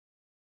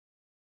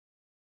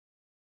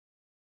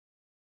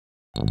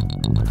A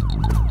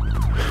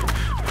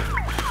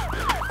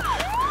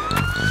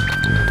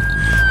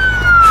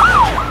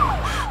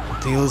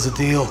deal is a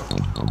deal.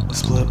 We'll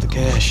split up the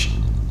cash.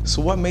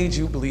 So what made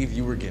you believe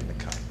you were getting a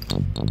cut?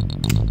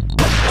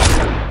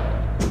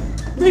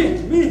 Me!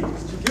 Did you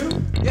get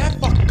him? Yeah, I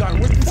fucking got him.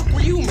 Where the fuck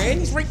were you, man?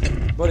 He's right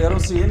there. Buddy, I don't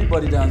see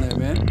anybody down there,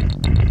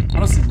 man. I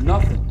don't see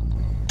nothing.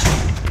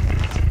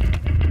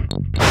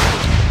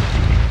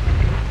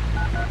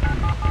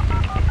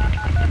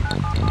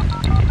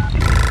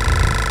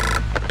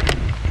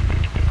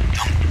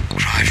 Don't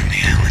cry for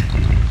me, Alan.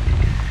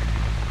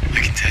 I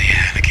can tell you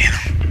how to get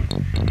him.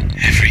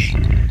 Every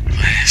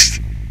last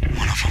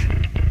one of them.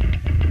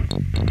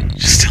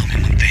 Just tell me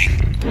one thing.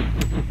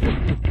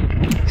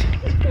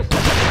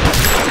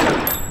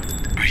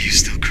 Are you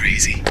still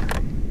crazy?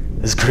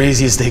 As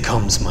crazy as they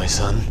comes, my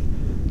son.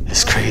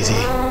 As crazy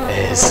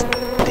as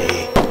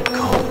they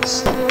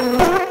comes.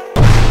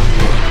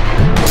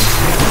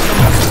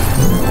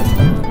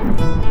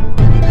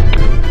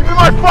 Give me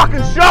my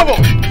fucking shovel!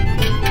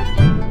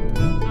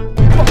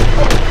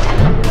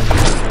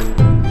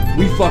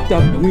 We fucked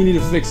up and we need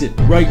to fix it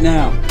right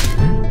now.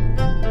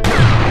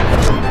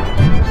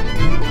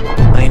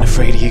 I ain't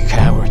afraid of you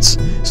cowards.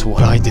 So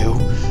what I do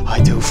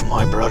for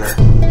my brother.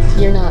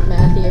 You're not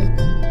Matthew.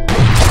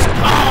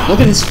 Look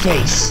at his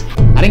face.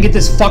 I didn't get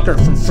this fucker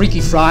from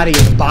Freaky Friday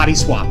or the Body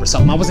Swap or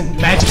something. I wasn't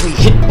magically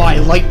hit by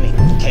lightning,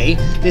 okay?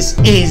 This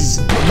is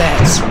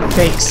Matt's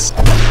face.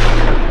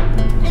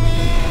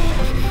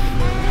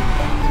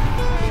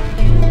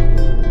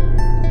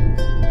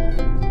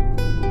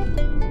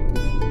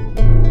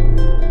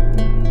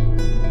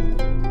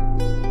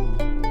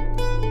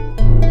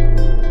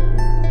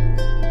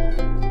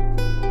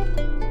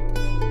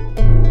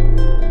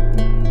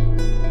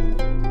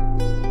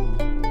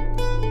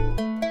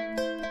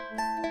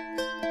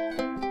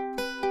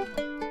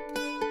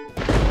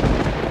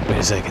 Wait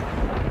a second.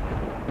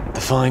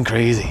 Define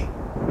crazy.